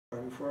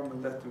before I'm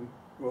going to let them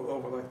roll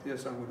over like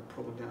this, I'm going to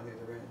pull them down the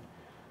other end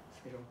so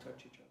they don't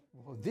touch each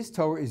other. Well, this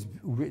Torah is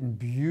written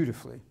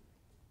beautifully,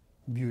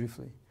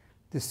 beautifully.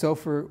 The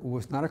Sofer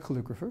was not a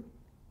calligrapher.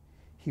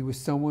 He was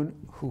someone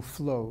who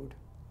flowed.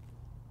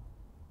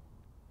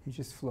 He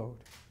just flowed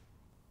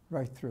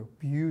right through,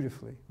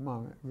 beautifully.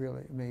 Mom,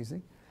 really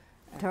amazing.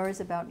 The Torah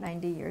is about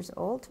 90 years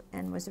old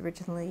and was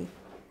originally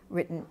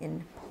written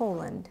in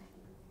Poland.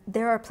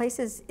 There are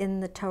places in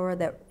the Torah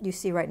that you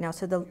see right now,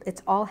 so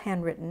it's all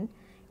handwritten.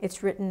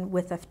 It's written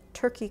with a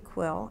turkey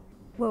quill.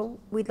 Well,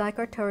 we'd like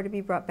our Torah to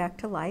be brought back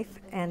to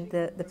life, and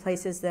the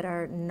places that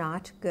are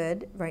not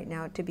good right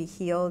now to be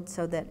healed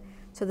so that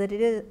it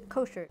is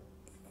kosher.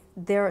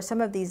 There are some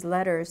of these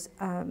letters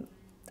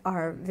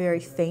are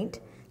very faint.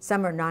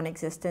 Some are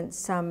non-existent.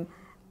 Some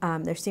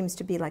there seems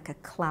to be like a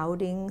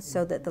clouding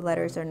so that the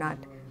letters are not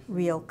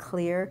real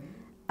clear.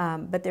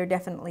 But there are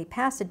definitely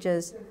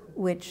passages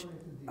which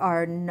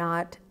are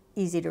not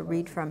easy to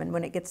read from. And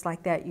when it gets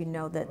like that, you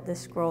know that the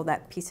scroll,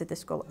 that piece of the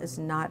scroll, is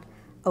not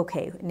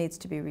okay. It needs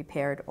to be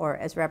repaired. Or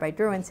as Rabbi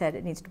Druin said,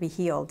 it needs to be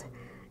healed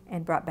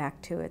and brought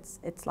back to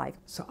its life.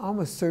 So I'm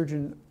a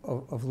surgeon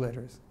of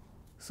letters.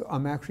 So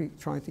I'm actually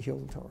trying to heal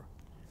the Torah.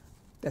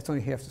 That's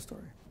only half the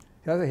story.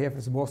 The other half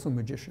is I'm also a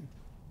magician.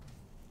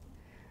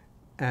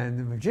 And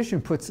the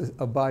magician puts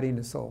a body and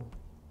a soul.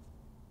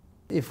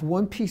 If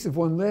one piece of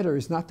one letter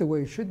is not the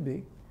way it should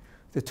be,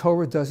 the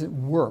Torah doesn't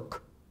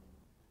work.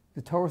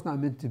 The Torah is not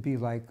meant to be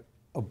like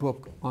a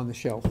book on the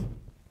shelf.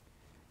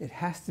 It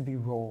has to be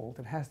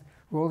rolled.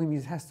 Rolling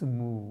means it has to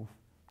move.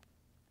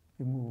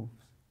 It moves.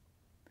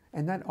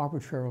 And not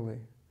arbitrarily.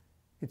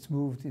 It's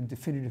moved in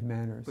definitive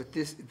manners.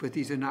 But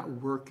these are not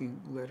working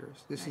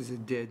letters. This is a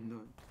dead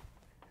nun.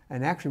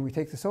 And actually, we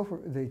take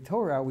the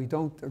Torah out, we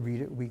don't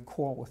read it, we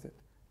call with it.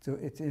 So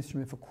it's an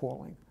instrument for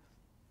calling.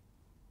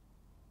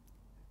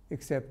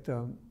 Except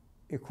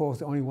it calls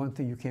the only one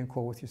thing you can't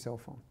call with your cell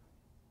phone.